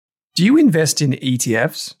Do you invest in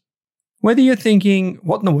ETFs? Whether you're thinking,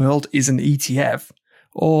 what in the world is an ETF?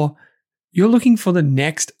 Or you're looking for the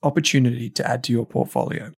next opportunity to add to your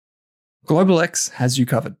portfolio, GlobalX has you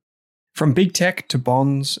covered. From big tech to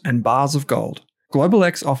bonds and bars of gold,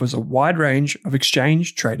 GlobalX offers a wide range of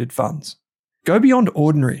exchange-traded funds. Go beyond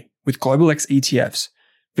ordinary with GlobalX ETFs.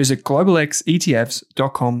 Visit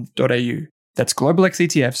globalxetfs.com.au. That's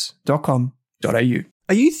globalxetfs.com.au.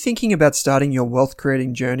 Are you thinking about starting your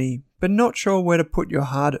wealth-creating journey, but not sure where to put your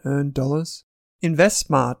hard-earned dollars?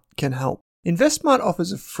 InvestSmart can help. InvestSmart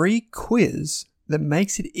offers a free quiz that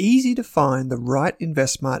makes it easy to find the right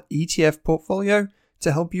InvestSmart ETF portfolio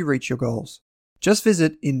to help you reach your goals. Just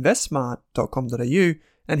visit investsmart.com.au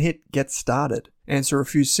and hit Get Started. Answer a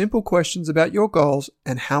few simple questions about your goals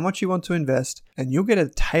and how much you want to invest, and you'll get a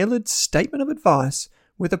tailored statement of advice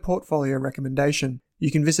with a portfolio recommendation. You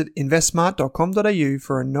can visit investsmart.com.au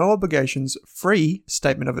for a no obligations free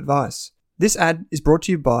statement of advice. This ad is brought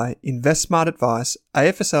to you by InvestSmart Advice,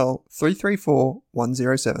 AFSL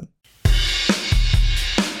 334107.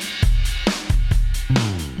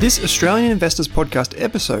 This Australian Investors Podcast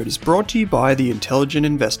episode is brought to you by The Intelligent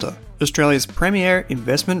Investor, Australia's premier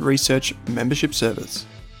investment research membership service.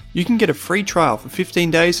 You can get a free trial for 15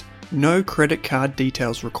 days, no credit card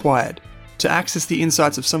details required. To access the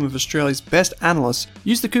insights of some of Australia's best analysts,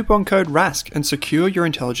 use the coupon code RASK and secure your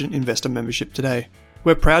Intelligent Investor membership today.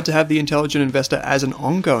 We're proud to have The Intelligent Investor as an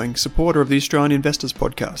ongoing supporter of the Australian Investors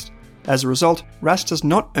Podcast. As a result, RASK does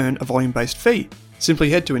not earn a volume-based fee. Simply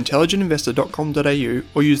head to intelligentinvestor.com.au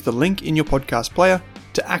or use the link in your podcast player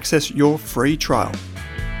to access your free trial.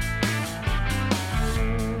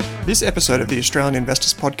 This episode of the Australian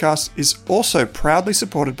Investors Podcast is also proudly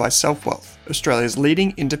supported by Selfwealth, Australia's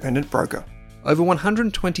leading independent broker. Over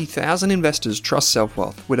 120,000 investors trust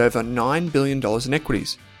Selfwealth with over $9 billion in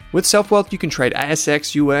equities. With Selfwealth, you can trade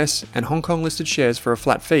ASX, US, and Hong Kong listed shares for a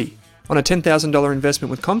flat fee. On a $10,000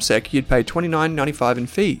 investment with CommSec, you'd pay $29.95 in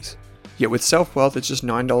fees. Yet with Selfwealth, it's just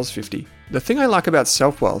 $9.50. The thing I like about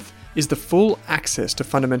Selfwealth is the full access to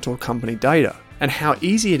fundamental company data and how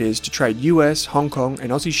easy it is to trade US, Hong Kong,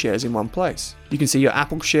 and Aussie shares in one place. You can see your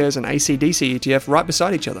Apple shares and ACDC ETF right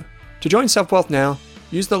beside each other. To join Selfwealth now,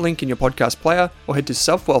 use the link in your podcast player or head to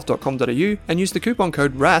selfwealth.com.au and use the coupon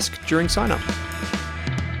code RASK during sign-up.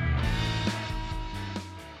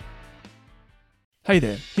 Hey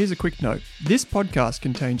there, here's a quick note. This podcast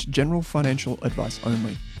contains general financial advice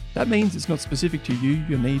only. That means it's not specific to you,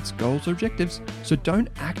 your needs, goals, or objectives, so don't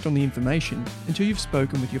act on the information until you've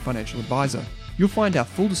spoken with your financial advisor. You'll find our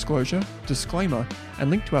full disclosure, disclaimer, and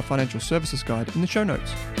link to our financial services guide in the show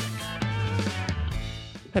notes.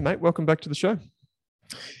 Hey mate, welcome back to the show.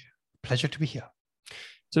 Pleasure to be here.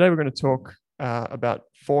 Today we're going to talk about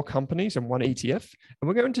 4 companies and 1 ETF, and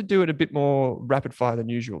we're going to do it a bit more rapid fire than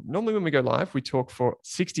usual. Normally when we go live, we talk for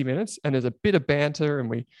 60 minutes and there's a bit of banter and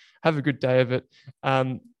we have a good day of it.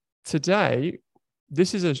 Today,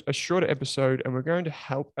 this is a shorter episode and we're going to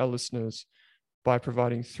help our listeners by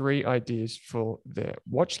providing 3 ideas for their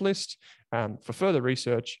watch list, for further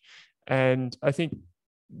research. And I think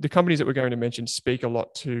the companies that we're going to mention speak a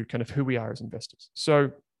lot to kind of who we are as investors.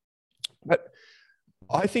 So, but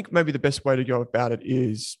I think maybe the best way to go about it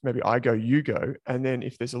is maybe I go, you go, and then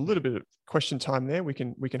if there's a little bit of question time there, we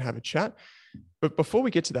can have a chat. But before we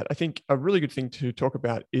get to that, I think a really good thing to talk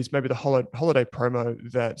about is maybe the holiday promo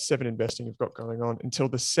that Seven Investing have got going on until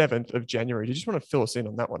the 7th of January. Do you just want to fill us in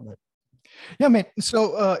on that one, mate? Yeah, mate.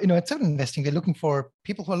 So, at Seven Investing, we're looking for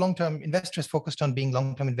people who are long-term investors focused on being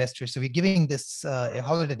long-term investors. So we're giving this a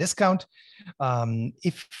holiday discount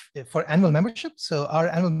if for annual membership. So our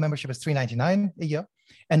annual membership is $399 a year.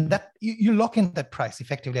 And that you lock in that price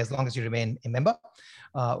effectively as long as you remain a member.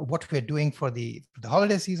 What we're doing for the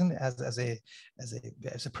holiday season as a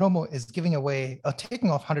promo is giving away or taking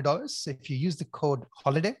off $100. So if you use the code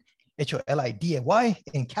HOLIDAY, HOLIDAY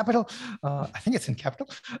in capital, I think it's in capital,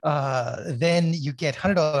 then you get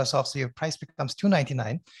 $100 off. So your price becomes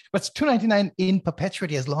 $299, but it's $299 in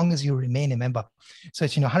perpetuity as long as you remain a member. So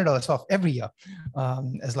it's, $100 off every year,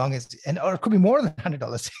 as long as, or it could be more than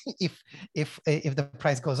 $100 if the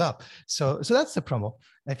price goes up. So that's the promo.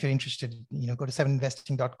 If you're interested, go to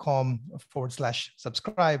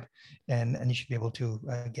seveninvesting.com/subscribe and you should be able to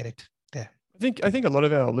get it there. I think a lot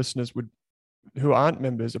of our listeners who aren't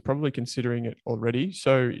members are probably considering it already.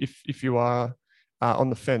 So if you are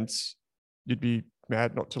on the fence, you'd be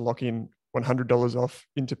mad not to lock in $100 off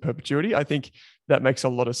into perpetuity. I think that makes a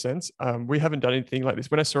lot of sense. We haven't done anything like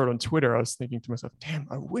this. When I saw it on Twitter, I was thinking to myself, damn,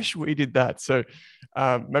 I wish we did that. So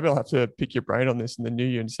maybe I'll have to pick your brain on this in the new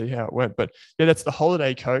year and see how it went. But yeah, that's the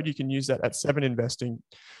holiday code. You can use that at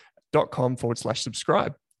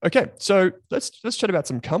seveninvesting.com/subscribe. Okay, so let's chat about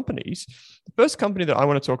some companies. The first company that I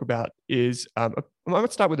want to talk about is I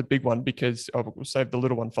might start with a big one because we'll save the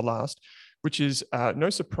little one for last, which is no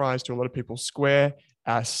surprise to a lot of people. Square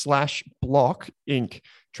slash Block Inc.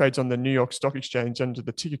 trades on the New York Stock Exchange under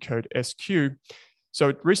the ticker code SQ. So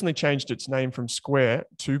it recently changed its name from Square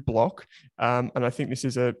to Block, and I think this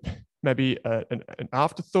is maybe an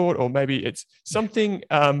afterthought, or maybe it's something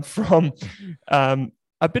from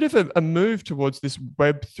a bit of a move towards this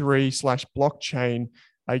Web3 slash blockchain,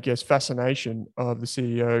 I guess, fascination of the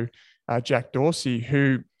CEO, Jack Dorsey,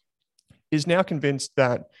 who is now convinced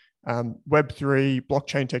that Web3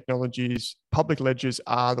 blockchain technologies, public ledgers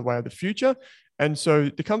are the way of the future. And so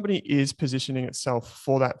the company is positioning itself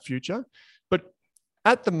for that future. But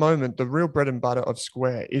at the moment, the real bread and butter of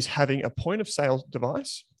Square is having a point of sale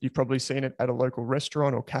device. You've probably seen it at a local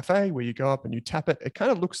restaurant or cafe where you go up and you tap it. It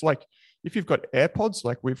kind of looks like if you've got AirPods,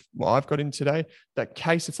 like I've got in today, that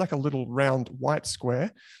case, it's like a little round white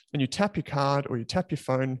square, and you tap your card or you tap your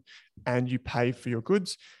phone and you pay for your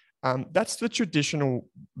goods. That's the traditional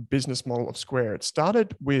business model of Square. It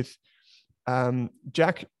started with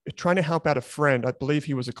Jack trying to help out a friend. I believe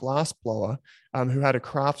he was a glass blower who had a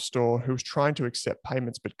craft store who was trying to accept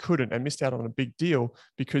payments but couldn't, and missed out on a big deal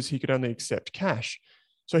because he could only accept cash.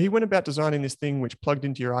 So he went about designing this thing which plugged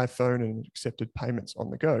into your iPhone and accepted payments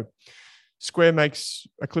on the go. Square makes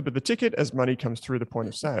a clip of the ticket as money comes through the point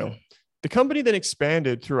of sale. The company then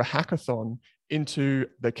expanded through a hackathon into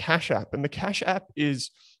the Cash App. And the Cash App is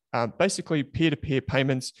basically peer-to-peer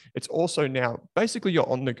payments. It's also now basically your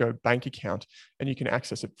on-the-go bank account, and you can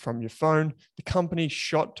access it from your phone. The company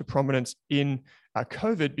shot to prominence in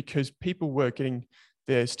COVID because people were getting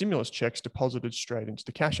their stimulus checks deposited straight into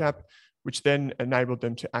the Cash App, which then enabled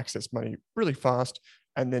them to access money really fast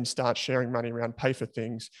and then start sharing money around, pay for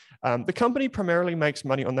things. The company primarily makes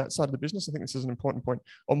money on that side of the business. I think this is an important point,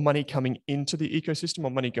 on money coming into the ecosystem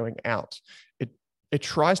or money going out. It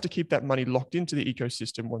tries to keep that money locked into the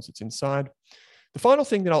ecosystem once it's inside. The final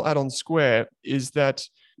thing that I'll add on Square is that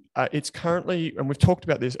it's currently, and we've talked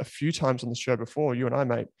about this a few times on the show before, you and I,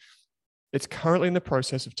 mate, it's currently in the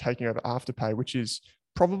process of taking over Afterpay, which is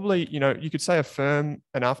probably, you could say Affirm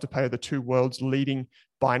and Afterpay are the two world's leading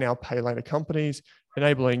buy now, pay later companies,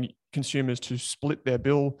 enabling consumers to split their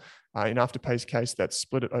bill. In Afterpay's case, that's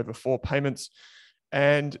split it over 4 payments.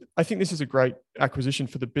 And I think this is a great acquisition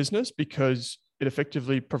for the business because it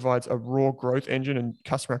effectively provides a raw growth engine and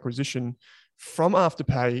customer acquisition from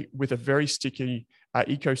Afterpay with a very sticky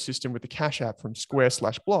ecosystem with the Cash App from Square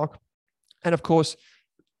 / Block. And of course,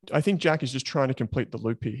 I think Jack is just trying to complete the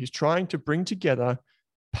loop here. He's trying to bring together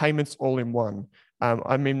payments all in one.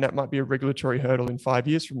 I mean, that might be a regulatory hurdle in 5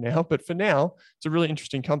 years from now, but for now, it's a really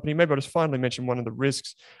interesting company. Maybe I'll just finally mention one of the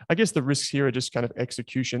risks. I guess the risks here are just kind of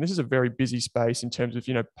execution. This is a very busy space in terms of,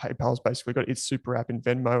 PayPal's basically got its super app in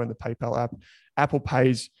Venmo and the PayPal app. Apple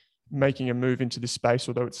Pay's making a move into this space,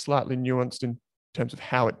 although it's slightly nuanced in terms of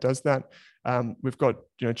how it does that. We've got,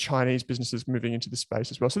 Chinese businesses moving into the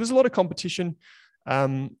space as well. So there's a lot of competition.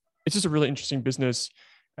 It's just a really interesting business.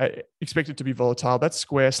 Expected to be volatile. That's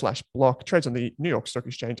Square / Block, trades on the New York Stock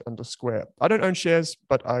Exchange under Square. I don't own shares,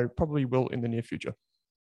 but I probably will in the near future.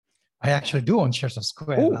 I actually do own shares of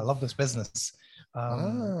Square. And I love this business.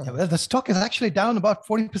 The stock is actually down about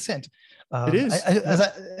 40%. It is.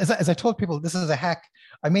 As I told people, this is a hack.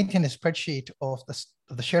 I maintain a spreadsheet of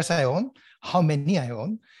the shares I own, how many I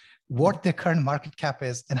own, what their current market cap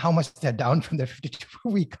is, and how much they're down from their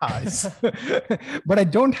 52-week highs. But I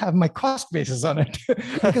don't have my cost basis on it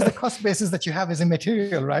because the cost basis that you have is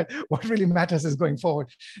immaterial, right? What really matters is going forward.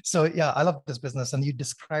 So yeah, I love this business, and you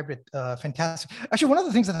described it fantastic. Actually, one of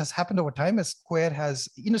the things that has happened over time is Square has,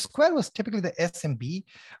 Square was typically the SMB.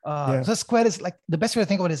 So Square is like, the best way to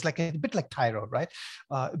think of it is like a bit like Tyro, right?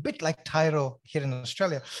 A bit like Tyro here in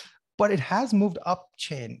Australia. But it has moved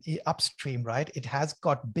upstream, right? It has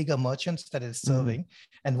got bigger merchants that it's serving.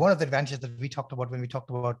 And one of the advantages that we talked about when we talked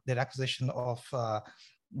about their acquisition of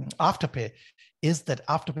Afterpay is that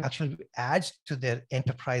Afterpay actually adds to their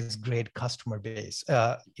enterprise grade customer base,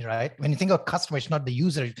 right? When you think of customer, it's not the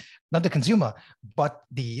user, not the consumer, but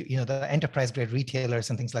the enterprise grade retailers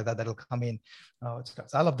and things like that that'll come in.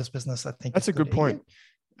 I love this business. I think that's a good point.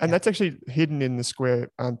 And that's actually hidden in the Square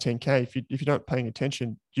 10K. If you're not paying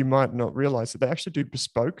attention, you might not realize that they actually do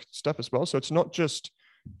bespoke stuff as well. So it's not just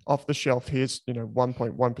off the shelf. Here's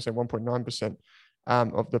 1.1%, 1.9%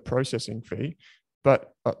 of the processing fee,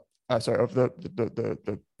 but of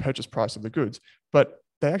the purchase price of the goods. But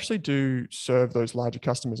they actually do serve those larger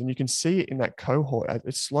customers, and you can see it in that cohort.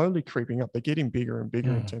 It's slowly creeping up. They're getting bigger and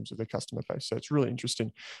bigger in terms of their customer base. So it's really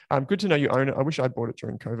interesting. Good to know you own it. I wish I bought it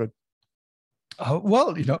during COVID.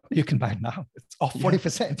 Well, you can buy it now. It's off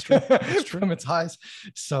 40% from its highs.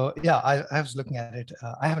 So yeah, I was looking at it.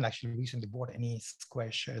 I haven't actually recently bought any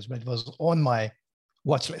Square shares, but it was on my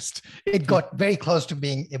watch list. It got very close to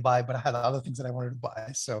being a buy, but I had other things that I wanted to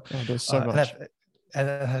buy. So there's so much. And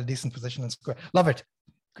I had a decent position in Square. Love it.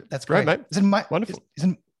 That's great, mate. Is it my wonderful? Is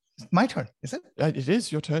it my turn? Is it? It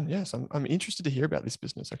is your turn. Yes, I'm interested to hear about this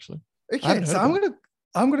business actually. Okay, so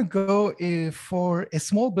I'm gonna go for a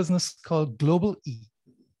small business called Global E.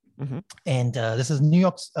 Mm-hmm. And this is New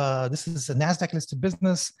York's, this is a NASDAQ listed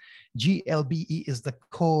business. GLBE is the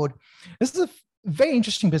code. This is a very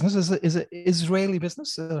interesting business. Is an Israeli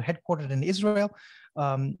business headquartered in Israel.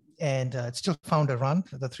 And it's still founder run.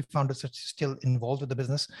 The three founders are still involved with the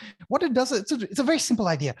business. What it does, it's a very simple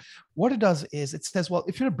idea. What it does is it says, well,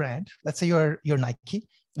 if you're a brand, let's say you're Nike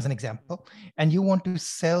as an example, and you want to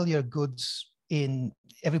sell your goods in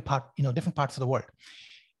every part, different parts of the world.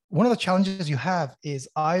 One of the challenges you have is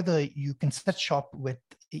either you can set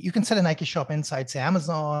a Nike shop inside, say,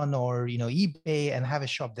 Amazon or eBay, and have a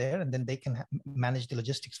shop there, and then they can manage the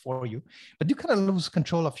logistics for you. But you kind of lose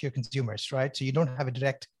control of your consumers, right? So you don't have a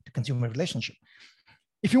direct to consumer relationship.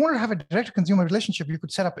 If you want to have a direct to consumer relationship, you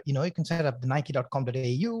could set up, you can set up the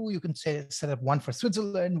Nike.com.au. You can set up one for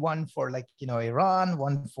Switzerland, one for Iran,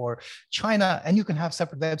 one for China, and you can have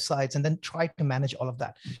separate websites and then try to manage all of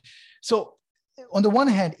that. So on the one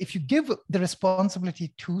hand, if you give the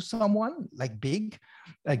responsibility to someone like big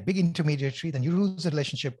intermediary, then you lose the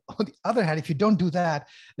relationship. On the other hand, if you don't do that,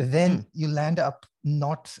 then you land up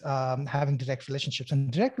not having direct relationships.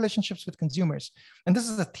 And direct relationships with consumers, and this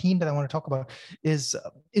is a theme that I want to talk about, is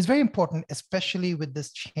very important, especially with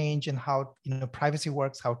this change in how privacy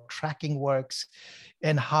works, how tracking works,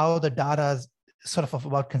 and how the data sort of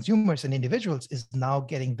about consumers and individuals is now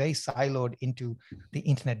getting very siloed into the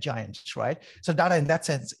internet giants, right? So data in that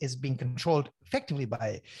sense is being controlled effectively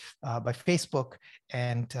by Facebook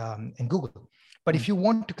and Google. But if you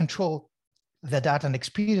want to control the data and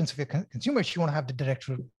experience of your consumers, you want to have the direct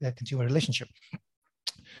consumer relationship.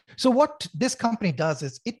 So what this company does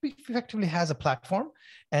is it effectively has a platform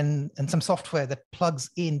and some software that plugs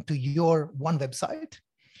into your one website,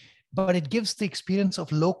 but it gives the experience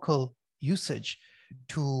of local usage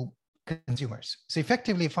to consumers. So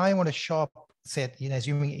effectively, if I want to shop, say,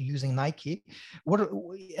 assuming using Nike,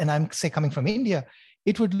 and I'm say coming from India,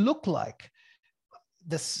 it would look like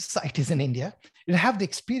the site is in India. It'll have the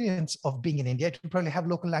experience of being in India. It will probably have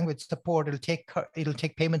local language support. It'll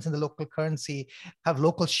take payments in the local currency, have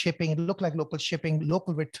local shipping. It'll look like local shipping,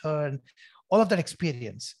 local return, all of that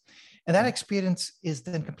experience. And that experience is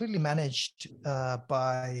then completely managed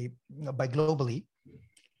by Globally.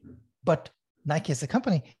 But Nike as a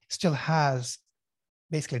company still has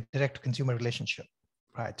basically a direct consumer relationship,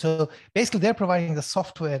 right? So basically they're providing the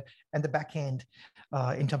software and the backend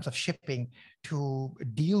in terms of shipping to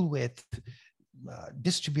deal with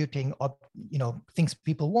distributing things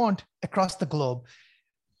people want across the globe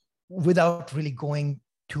without really going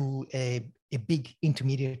to a big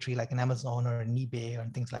intermediary like an Amazon or an eBay or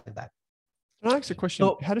things like that. Can I ask a question?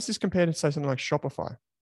 So, how does this compare to, say, something like Shopify?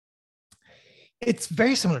 It's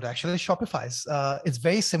very similar to actually Shopify's. It's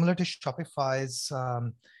very similar to Shopify's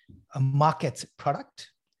market product,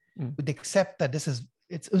 with the except that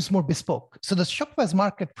it's more bespoke. So the Shopify's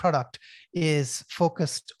market product is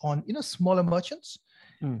focused on smaller merchants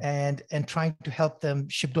and trying to help them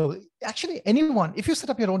ship globally. Actually, anyone, if you set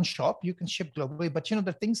up your own shop, you can ship globally. But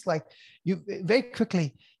the things like very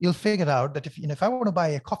quickly you'll figure out that if I want to buy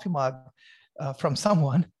a coffee mug from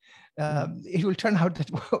someone. It will turn out that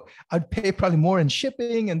I'd pay probably more in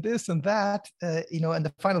shipping and this and that, and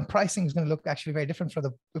the final pricing is going to look actually very different for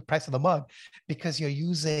the price of the mug because you're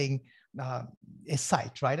using a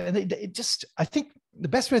site, right? And I think the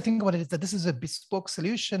best way to think about it is that this is a bespoke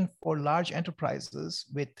solution for large enterprises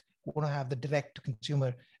who want to have the direct to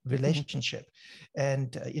consumer relationship.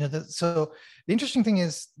 And, so the interesting thing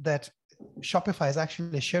is that Shopify is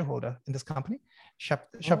actually a shareholder in this company.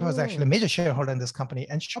 Shopify is actually a major shareholder in this company,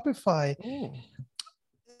 and Shopify.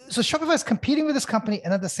 So Shopify is competing with this company,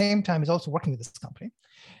 and at the same time is also working with this company.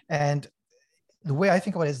 And the way I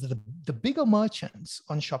think about it is that the bigger merchants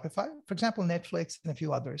on Shopify, for example, Netflix and a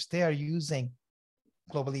few others, they are using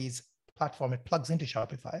Globally's platform. It plugs into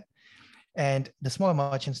Shopify, and the smaller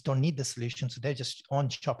merchants don't need the solution, so they're just on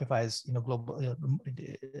Shopify's global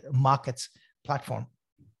markets platform.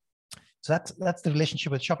 So that's the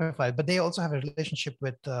relationship with Shopify, but they also have a relationship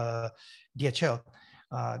with DHL.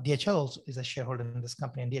 DHL also is a shareholder in this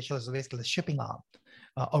company, and DHL is basically the shipping arm,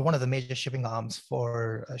 or one of the major shipping arms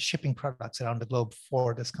for shipping products around the globe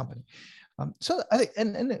for this company. So I think,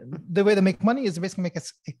 and the way they make money is they basically make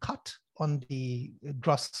a cut on the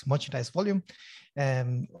gross merchandise volume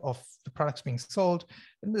of the products being sold.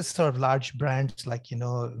 And this sort of large brands like,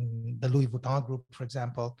 the Louis Vuitton group, for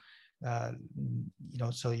example, you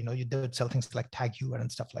would sell things like Tag Heuer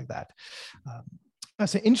and stuff like that.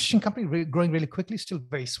 It's an interesting company, growing really quickly, still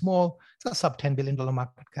very small. It's a sub $10 billion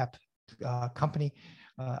market cap company.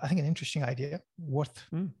 I think an interesting idea, worth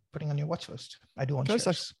putting on your watch list. I do own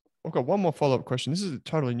shares. I've got one more follow-up question. This is a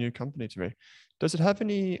totally new company to me. Does it have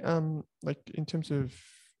any, like in terms of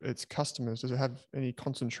its customers, does it have any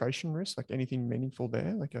concentration risk, like anything meaningful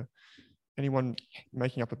there? Like anyone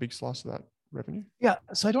making up a big slice of that revenue? Yeah,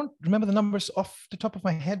 so I don't remember the numbers off the top of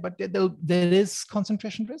my head, but there is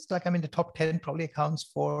concentration risk. Like, I mean, the top 10 probably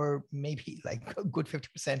accounts for maybe like a good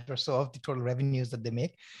 50% or so of the total revenues that they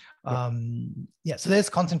make. So there's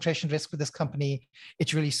concentration risk with this company.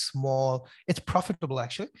 It's really small. It's profitable,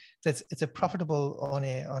 actually. So it's a profitable on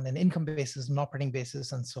an income basis, an operating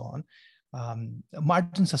basis, and so on.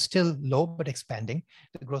 Margins are still low but expanding.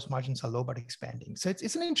 The gross margins are low but expanding. So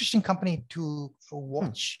it's an interesting company to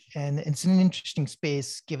watch, and it's an interesting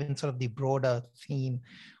space given sort of the broader theme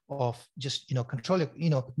of just control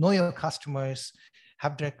know your customers,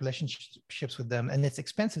 have direct relationships with them, and it's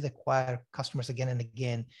expensive to acquire customers again and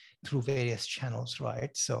again through various channels, right?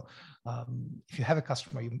 So if you have a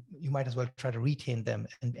customer, you might as well try to retain them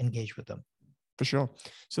and engage with them. For sure.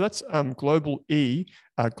 So that's Global E,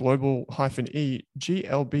 Global-E,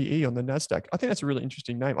 GLBE on the NASDAQ. I think that's a really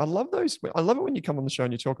interesting name. I love those. I love it when you come on the show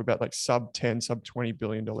and you talk about like sub 10, sub $20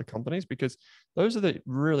 billion companies, because those are the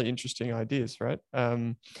really interesting ideas, right?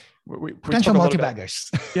 We potential multi-baggers.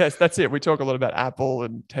 Yes, that's it. We talk a lot about Apple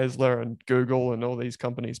and Tesla and Google and all these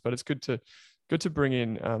companies, but it's good to bring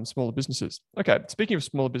in smaller businesses. Okay, speaking of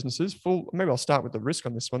smaller businesses, maybe I'll start with the risk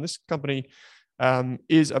on this one. This company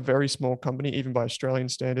is a very small company, even by Australian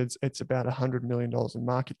standards. It's about $100 million in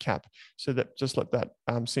market cap. So just let that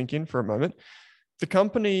sink in for a moment. The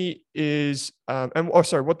company is,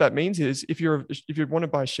 what that means is if you want to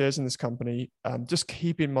buy shares in this company, just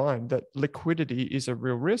keep in mind that liquidity is a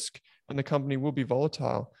real risk and the company will be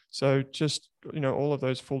volatile. So just, all of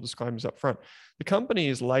those full disclaimers up front. The company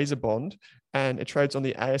is LaserBond and it trades on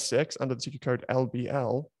the ASX under the ticker code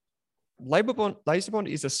LBL. LaserBond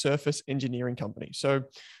is a surface engineering company. So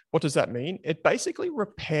what does that mean? It basically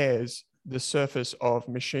repairs the surface of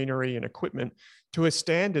machinery and equipment to a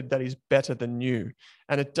standard that is better than new.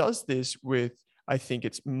 And it does this with, I think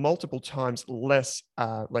it's multiple times less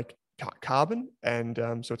like carbon. And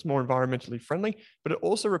so it's more environmentally friendly, but it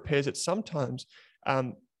also repairs it sometimes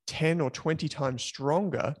 10 or 20 times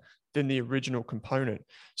stronger than the original component.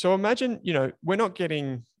 So imagine, we're not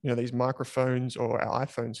getting, these microphones or our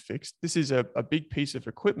iPhones fixed. This is a big piece of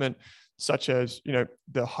equipment, such as,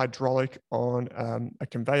 the hydraulic on a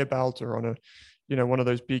conveyor belt or on one of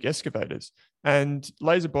those big excavators. And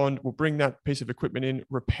LaserBond will bring that piece of equipment in,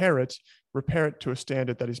 repair it to a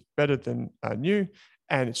standard that is better than new.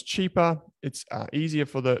 And it's cheaper. It's easier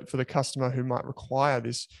for the customer who might require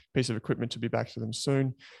this piece of equipment to be back to them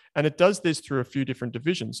soon. And it does this through a few different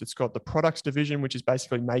divisions. It's got the products division, which is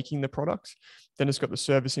basically making the products. Then it's got the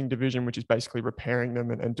servicing division, which is basically repairing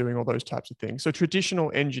them and doing all those types of things. So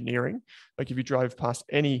traditional engineering, like if you drive past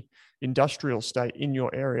any industrial state in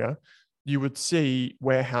your area, you would see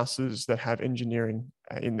warehouses that have engineering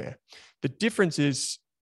in there. The difference is,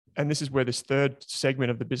 and this is where this third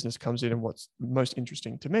segment of the business comes in, and what's most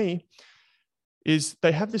interesting to me is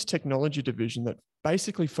they have this technology division that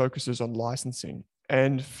basically focuses on licensing.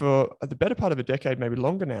 And for the better part of a decade, maybe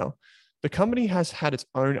longer now, the company has had its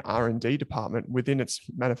own R&D department within its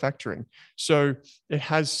manufacturing. So it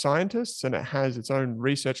has scientists and it has its own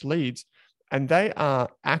research leads, and they are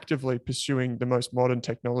actively pursuing the most modern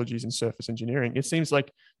technologies in surface engineering. It seems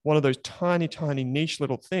like one of those tiny, tiny niche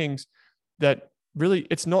little things that really,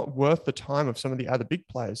 it's not worth the time of some of the other big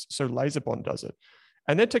players. So LaserBond does it.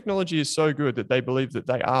 And their technology is so good that they believe that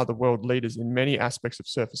they are the world leaders in many aspects of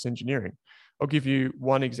surface engineering. I'll give you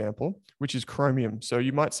one example, which is chromium. So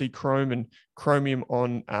you might see chrome and chromium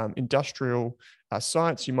on industrial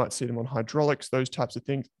sites. You might see them on hydraulics, those types of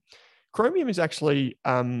things. Chromium is actually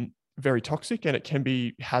very toxic, and it can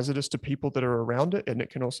be hazardous to people that are around it. And it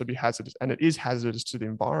can also be hazardous, and it is hazardous to the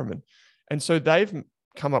environment. And so they've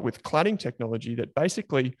come up with cladding technology that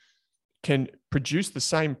basically can produce the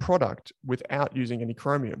same product without using any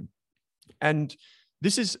chromium. And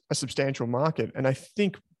this is a substantial market. And I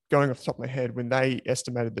think, going off the top of my head, when they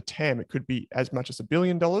estimated the TAM, it could be as much as $1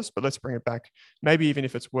 billion, but let's bring it back. Maybe even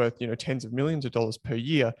if it's worth, tens of millions of dollars per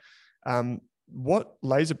year. What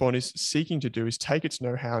LaserBond is seeking to do is take its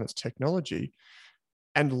know-how and its technology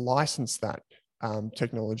and license that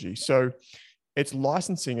technology. So it's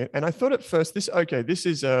licensing it. And I thought at first this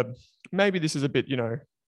is maybe this is a bit,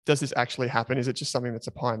 does this actually happen? Is it just something that's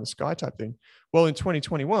a pie in the sky type thing? Well, in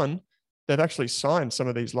 2021, they've actually signed some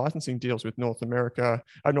of these licensing deals with North American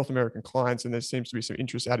clients, and there seems to be some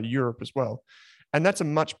interest out of Europe as well. And that's a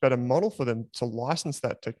much better model for them to license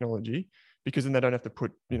that technology, because then they don't have to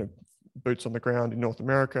put, boots on the ground in North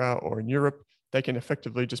America or in Europe. They can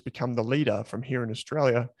effectively just become the leader from here in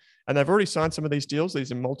Australia. And they've already signed some of these deals.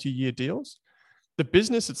 These are multi-year deals. The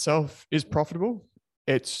business itself is profitable.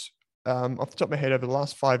 It's off the top of my head, over the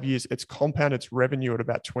last 5 years, it's compounded its revenue at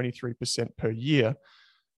about 23% per year,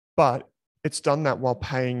 but it's done that while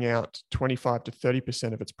paying out 25 to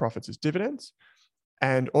 30% of its profits as dividends,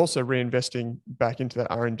 and also reinvesting back into that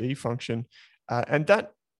R&D function. And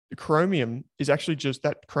that Chromium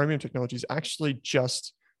technology is actually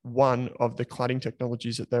just one of the cladding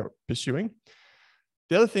technologies that they're pursuing.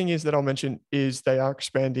 The other thing is that I'll mention is they are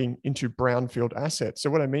expanding into brownfield assets. So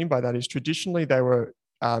what I mean by that is traditionally they were,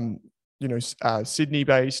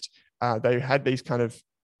 Sydney-based. They had these kind of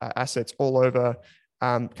assets all over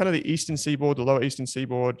kind of the eastern seaboard, the lower eastern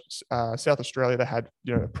seaboard, South Australia. They had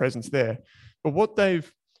a presence there. But what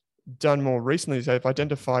they've done more recently is they've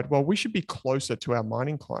identified, well, we should be closer to our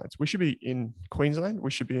mining clients. We should be in Queensland.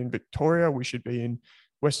 We should be in Victoria. We should be in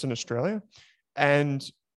Western Australia. And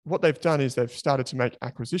what they've done is they've started to make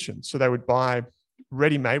acquisitions. So they would buy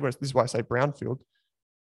ready-made, this is why I say brownfield,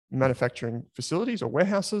 manufacturing facilities or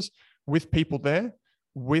warehouses with people there,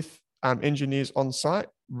 with engineers on site,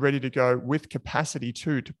 ready to go, with capacity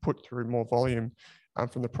to put through more volume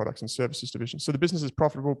from the products and services division. So the business is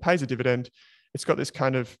profitable, pays a dividend. It's got this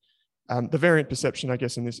kind of, the variant perception, I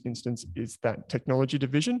guess, in this instance is that technology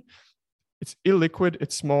division. It's illiquid,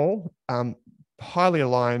 it's small, highly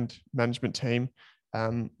aligned management team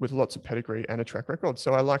with lots of pedigree and a track record.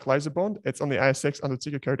 So I like LaserBond. It's on the ASX under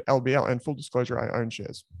ticker code LBL, and full disclosure, I own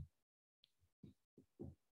shares.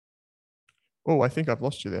 Oh, I think I've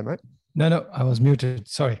lost you there, mate. No, I was muted.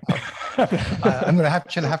 Sorry. I'm going to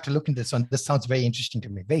have to look into this one. This sounds very interesting to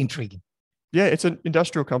me, very intriguing. Yeah, it's an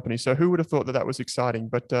industrial company. So who would have thought that was exciting?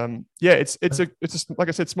 But yeah, it's like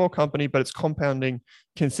I said, small company, but it's compounding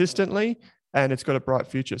consistently, and it's got a bright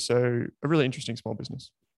future. So a really interesting small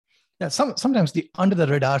business. Yeah, sometimes the under the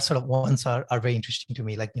radar sort of ones are very interesting to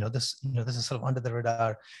me. Like this is sort of under the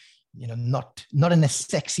radar. Not in a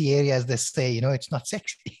sexy area, as they say. It's not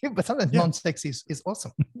sexy, but sometimes non-sexy is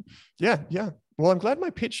awesome. Yeah. Well, I'm glad my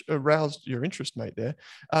pitch aroused your interest, mate, there.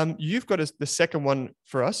 You've got the second one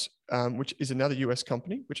for us, which is another US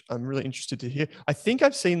company, which I'm really interested to hear. I think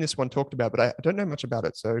I've seen this one talked about, but I don't know much about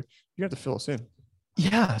it. So you have to fill us in.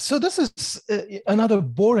 Yeah, so this is another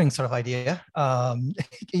boring sort of idea.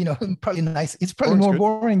 Probably nice. It's probably more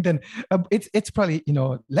boring than it's probably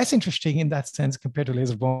less interesting in that sense compared to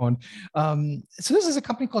LaserBond. So this is a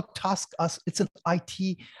company called TaskUs. It's an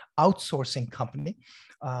IT outsourcing company.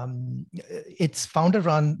 It's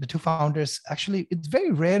founder-run. The two founders, actually, it's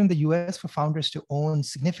very rare in the US for founders to own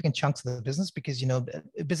significant chunks of the business, because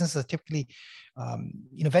businesses are typically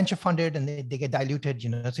venture funded, and they get diluted.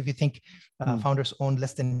 So if you think founders own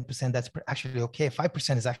less than 10%, that's actually okay.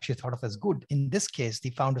 5% is actually thought of as good. In this case,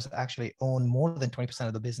 the founders actually own more than 20%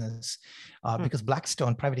 of the business, because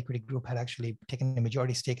Blackstone private equity group had actually taken a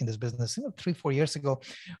majority stake in this business 3-4 years ago.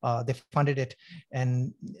 They funded it,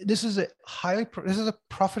 and this is a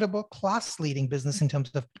profitable, class-leading business in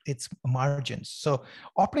terms of its margins. So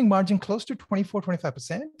operating margin close to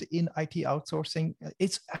 24-25% in IT outsourcing.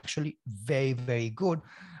 It's actually very, very good.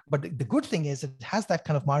 But the good thing is it has that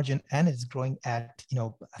kind of margin, and it's growing at,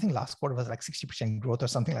 I think last quarter was like 60% growth or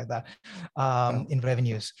something like that in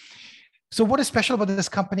revenues. So what is special about this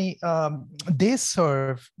company? They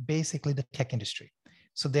serve basically the tech industry.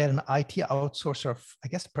 So they're an IT outsourcer of, I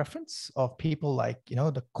guess, preference of people like,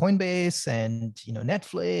 the Coinbase and,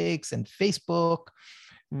 Netflix and Facebook.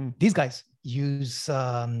 These guys use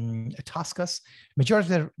TaskUs.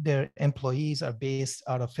 Majority of their employees are based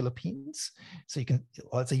out of Philippines. So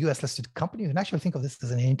it's a US listed company. You can actually think of this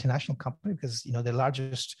as an international company, because, their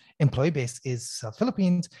largest employee base is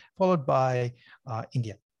Philippines, followed by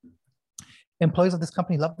India. Employees of this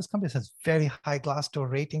company love this company. It has very high Glassdoor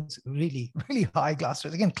ratings, really, really high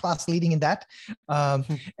Glassdoor. Again, class leading in that.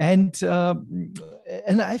 And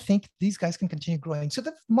I think these guys can continue growing. So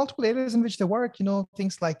there are multiple areas in which they work,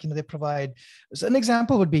 things like, they provide, so an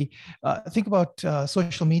example would be, think about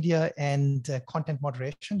social media and content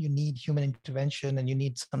moderation. You need human intervention, and you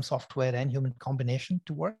need some software and human combination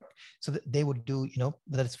to work. So that they would do,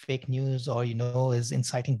 whether it's fake news or, is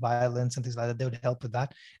inciting violence and things like that, they would help with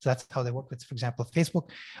that. So that's how they work with for example, Facebook.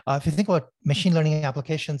 If you think about machine learning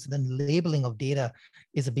applications, then labeling of data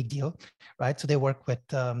is a big deal, right? So they work with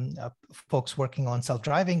folks working on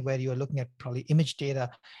self-driving, where you're looking at probably image data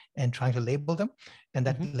and trying to label them, and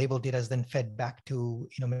that labeled data is then fed back to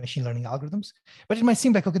machine learning algorithms. But it might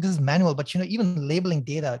seem like, okay, this is manual, but even labeling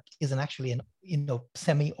data isn't actually an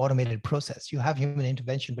semi-automated process. You have human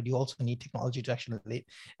intervention, but you also need technology to actually label.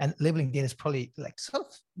 And labeling data is probably like sort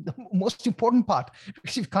of the most important part,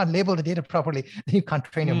 because if you can't label the data properly, then you can't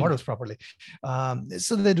train your models properly.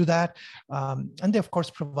 So they do that, and they of course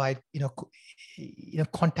provide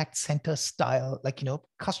contact center style, like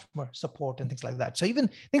customer support and things like that. So even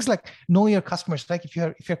things like know your customers, like if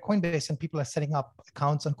you're Coinbase and people are setting up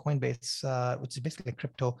accounts on Coinbase, which is basically a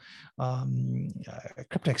crypto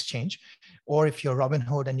exchange, or if you're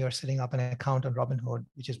Robinhood and you're setting up an account on Robinhood,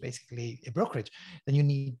 which is basically a brokerage, then you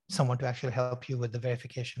need someone to actually help you with the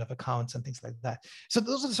verification of accounts and things like that. So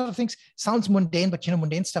those are the sort of things. Sounds mundane, but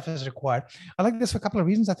mundane stuff is required. I like this for a couple of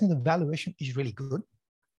reasons. I think the valuation is really good.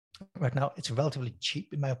 Right now, it's relatively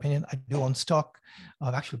cheap, in my opinion. I do own stock.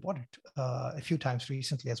 I've actually bought it a few times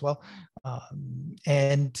recently as well.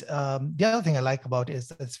 The other thing I like about it is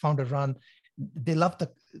that it's founder run. They love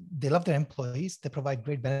their employees. They provide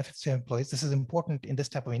great benefits to employees. This is important in this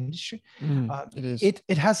type of industry. It is.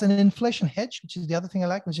 It has an inflation hedge, which is the other thing I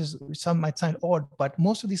like, which is some might sound odd, but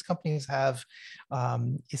most of these companies have a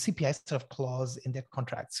CPI sort of clause in their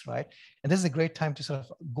contracts, right? And this is a great time to sort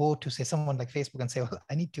of go to, say, someone like Facebook and say, well,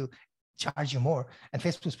 I need to charge you more. And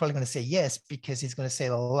Facebook is probably going to say yes, because he's going to say,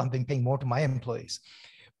 oh, I'm being paying more to my employees.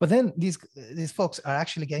 But then these folks are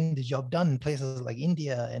actually getting the job done in places like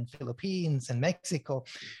India and Philippines and Mexico,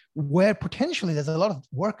 where potentially there's a lot of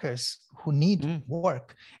workers who need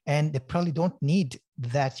work, and they probably don't need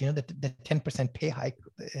that, the 10% pay hike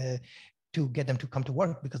to get them to come to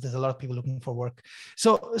work, because there's a lot of people looking for work.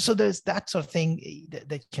 So there's that sort of thing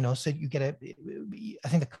that so you get I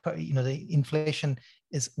think the inflation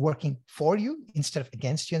is working for you instead of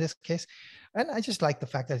against you in this case. And I just like the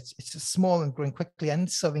fact that it's small and growing quickly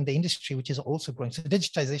and serving the industry, which is also growing. So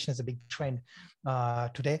digitization is a big trend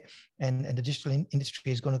today, and the digital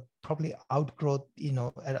industry is going to probably outgrow,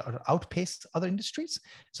 or outpace other industries.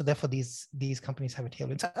 So therefore, these companies have a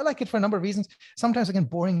tailwind. So I like it for a number of reasons. Sometimes, again,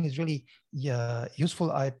 boring is really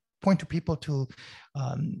useful. I point to people to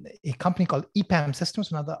a company called EPAM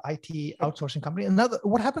Systems, another IT outsourcing company.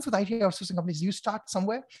 What happens with IT outsourcing companies, you start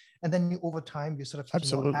somewhere, and then over time, you sort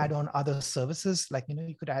of add on other services. Like,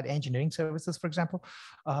 you could add engineering services, for example.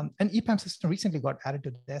 And EPAM System recently got added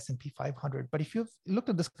to the S&P 500. But if you've looked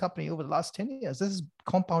at this company over the last 10 years, this is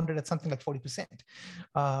compounded at something like 40%.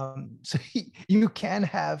 So you can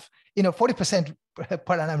have, 40%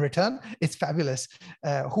 per annum return. It's fabulous.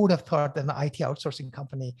 Who would have thought that an IT outsourcing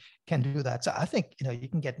company can do that? So I think, you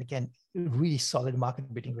can get, again, really solid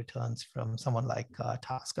market beating returns from someone like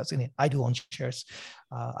TaskUs. I do own shares.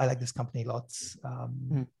 I like this company lots.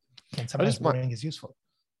 And sometimes boring is useful.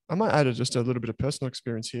 I might add just a little bit of personal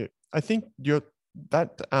experience here. I think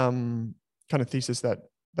that kind of thesis, that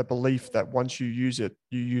belief that once you use it,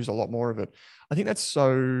 you use a lot more of it. I think that's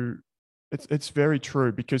it's very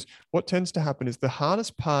true, because what tends to happen is the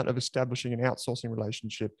hardest part of establishing an outsourcing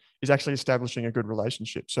relationship is actually establishing a good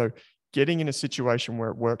relationship. So getting in a situation where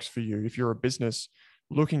it works for you. If you're a business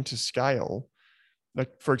looking to scale,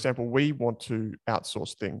 like, for example, we want to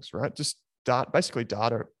outsource things, right? Just basically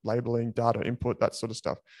data labeling, data input, that sort of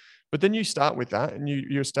stuff. But then you start with that and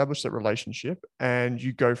you establish that relationship, and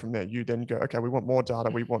you go from there. You then go, okay, we want more data.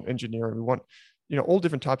 We want engineering. We want, all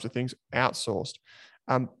different types of things outsourced.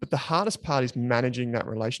 But the hardest part is managing that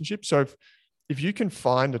relationship. So if you can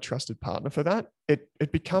find a trusted partner for that,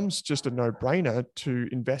 it becomes just a no-brainer to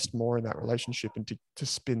invest more in that relationship and to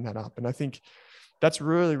spin that up. And I think that's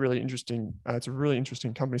really, really interesting. It's a really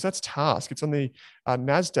interesting company. So that's Task. It's on the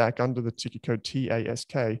NASDAQ under the ticker code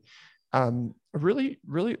TASK. I really,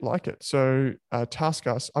 really like it. So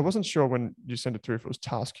TaskUs, I wasn't sure when you sent it through if it was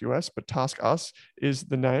TaskUS, but TaskUs is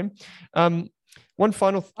the name. One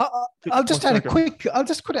final. I'll just add I'll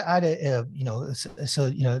just add a,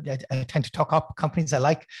 I tend to talk up companies I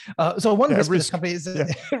like. So one risk for this company is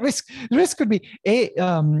risk could be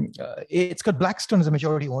it's got Blackstone as a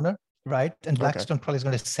majority owner, right? And Blackstone probably is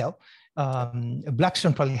going to sell.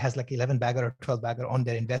 Blackstone probably has like 11 bagger or 12 bagger on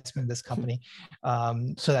their investment in this company.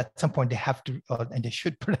 So at some point they have to, and they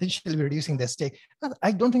should potentially be reducing their stake.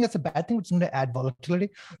 I don't think that's a bad thing. It's going to add volatility.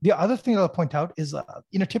 The other thing I'll point out is,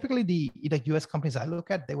 typically the US companies I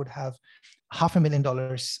look at, they would have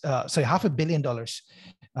 $500 million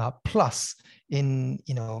plus in,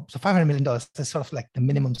 so $500 million is sort of like the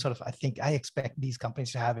minimum sort of, I think I expect these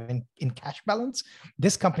companies to have in cash balance.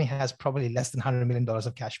 This company has probably less than $100 million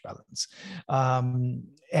of cash balance.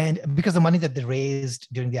 And because the money that they raised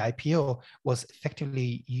during the IPO was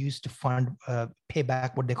effectively used to fund, pay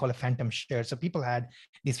back what they call a phantom share. So people had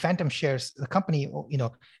these phantom shares, the company,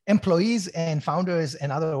 employees and founders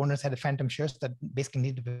and other owners had a phantom shares that basically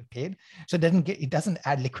need to be paid. So it doesn't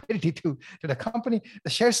add liquidity to the company. The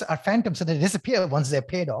shares are phantom, so they disappear once they're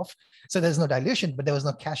paid off. So there's no dilution, but there was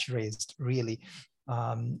no cash raised really.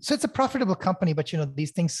 So it's a profitable company, but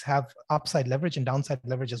these things have upside leverage and downside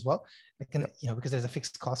leverage as well. Because there's a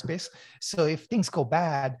fixed cost base. So if things go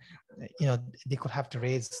bad, they might have to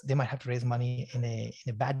raise money in a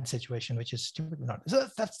bad situation, which is typically not. So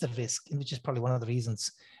that's the risk, which is probably one of the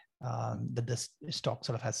reasons that this stock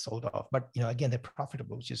sort of has sold off. But again, they're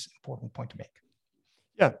profitable, which is an important point to make.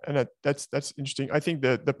 Yeah, and that's interesting. I think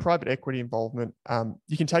the private equity involvement,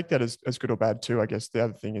 you can take that as good or bad too. I guess the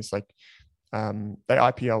other thing is like they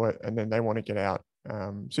IPO it and then they want to get out.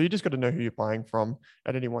 So you just got to know who you're buying from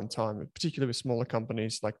at any one time, particularly with smaller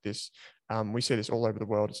companies like this. We see this all over the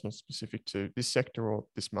world. It's not specific to this sector or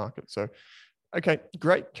this market. So, okay,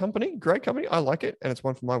 great company. I like it. And it's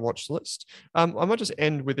one for my watch list. I might just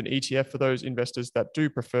end with an ETF for those investors that do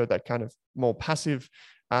prefer that kind of more passive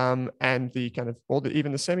and the kind of,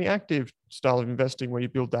 even the semi-active style of investing where you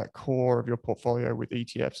build that core of your portfolio with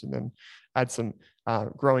ETFs and then add some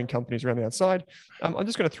growing companies around the outside. I'm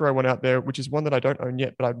just going to throw one out there, which is one that I don't own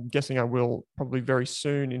yet, but I'm guessing I will probably very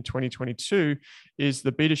soon in 2022, is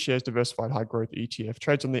the BetaShares Diversified High Growth ETF.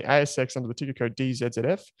 Trades on the ASX under the ticker code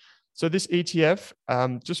DZZF. So this ETF,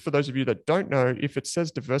 just for those of you that don't know, if it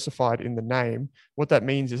says diversified in the name, what that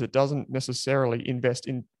means is it doesn't necessarily invest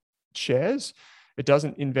in shares. It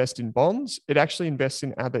doesn't invest in bonds. It actually invests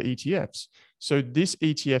in other ETFs. So this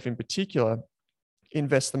ETF in particular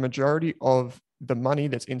invests the majority of the money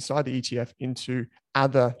that's inside the ETF into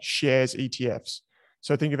other shares ETFs.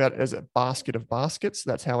 So think about it as a basket of baskets.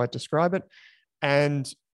 That's how I describe it.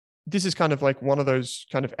 And this is kind of like one of those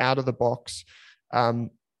kind of out of the box.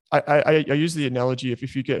 I use the analogy of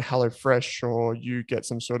if you get HelloFresh or you get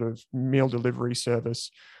some sort of meal delivery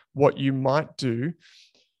service, what you might do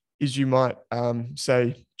is you might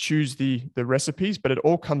say, choose the recipes, but it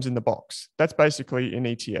all comes in the box. That's basically an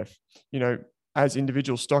ETF. As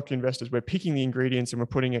individual stock investors, we're picking the ingredients and we're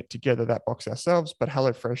putting it together, that box ourselves, but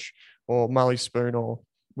HelloFresh or Marley Spoon or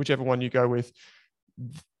whichever one you go with,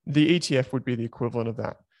 the ETF would be the equivalent of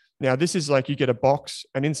that. Now, this is like you get a box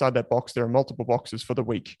and inside that box, there are multiple boxes for the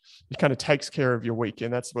week. It kind of takes care of your week.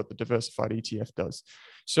 And that's what the diversified ETF does.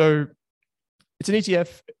 So it's an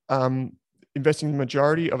ETF investing the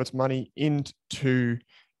majority of its money into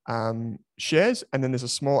shares. And then there's a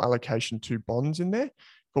small allocation to bonds in there.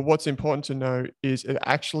 But what's important to know is it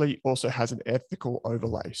actually also has an ethical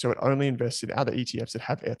overlay. So it only invests in other ETFs that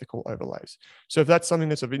have ethical overlays. So if that's something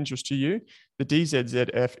that's of interest to you, the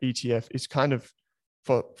DZZF ETF is kind of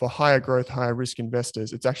for higher growth, higher risk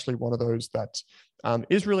investors. It's actually one of those that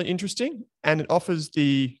is really interesting. And it offers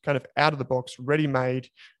the kind of out of the box, ready-made,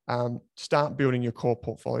 start building your core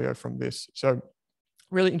portfolio from this. So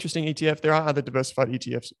really interesting ETF. There are other diversified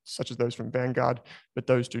ETFs, such as those from Vanguard, but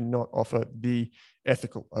those do not offer the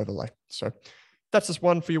ethical overlay. So that's just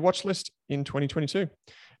one for your watch list in 2022.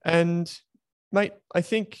 And mate, I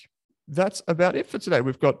think that's about it for today.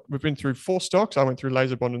 We've been through 4 stocks. I went through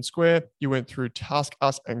LaserBond and Square. You went through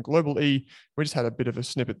TaskUs and Global E. We just had a bit of a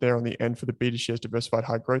snippet there on the end for the BetaShares Diversified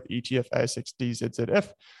High Growth ETF, ASX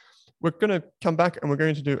DZZF. We're going to come back and we're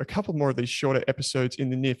going to do a couple more of these shorter episodes in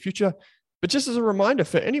the near future. But just as a reminder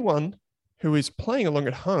for anyone who is playing along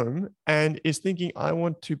at home and is thinking, I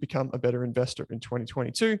want to become a better investor in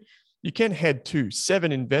 2022, you can head to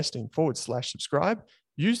 7investing/subscribe.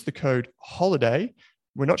 Use the code HOLIDAY.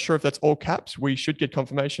 We're not sure if that's all caps. We should get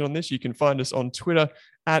confirmation on this. You can find us on Twitter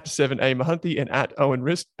at 7amahanti and at Owen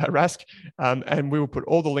Rask. And we will put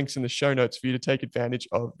all the links in the show notes for you to take advantage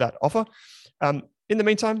of that offer. In the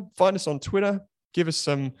meantime, find us on Twitter. Give us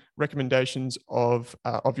some recommendations of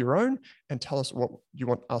your own and tell us what you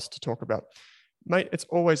want us to talk about. Mate, it's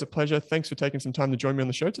always a pleasure. Thanks for taking some time to join me on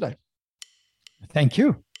the show today. Thank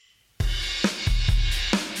you.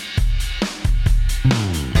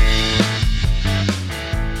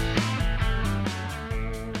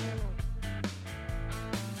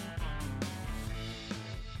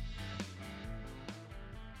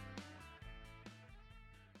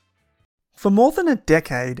 For more than a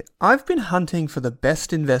decade, I've been hunting for the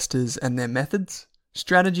best investors and their methods,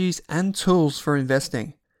 strategies, and tools for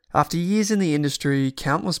investing. After years in the industry,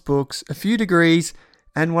 countless books, a few degrees,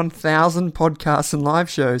 and 1,000 podcasts and live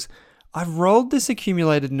shows, I've rolled this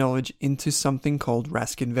accumulated knowledge into something called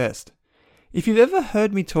Rask Invest. If you've ever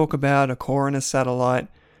heard me talk about a core and a satellite,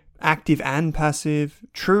 active and passive,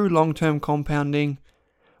 true long-term compounding,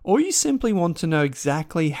 or you simply want to know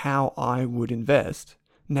exactly how I would invest,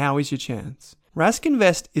 now is your chance. Rask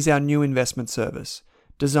Invest is our new investment service,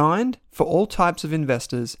 designed for all types of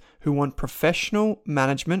investors who want professional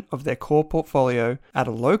management of their core portfolio at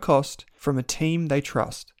a low cost from a team they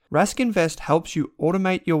trust. Rask Invest helps you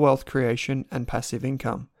automate your wealth creation and passive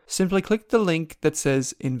income. Simply click the link that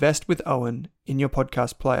says Invest with Owen in your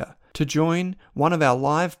podcast player to join one of our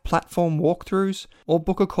live platform walkthroughs or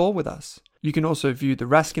book a call with us. You can also view the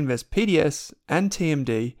Rask Invest PDS and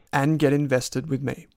TMD and get invested with me.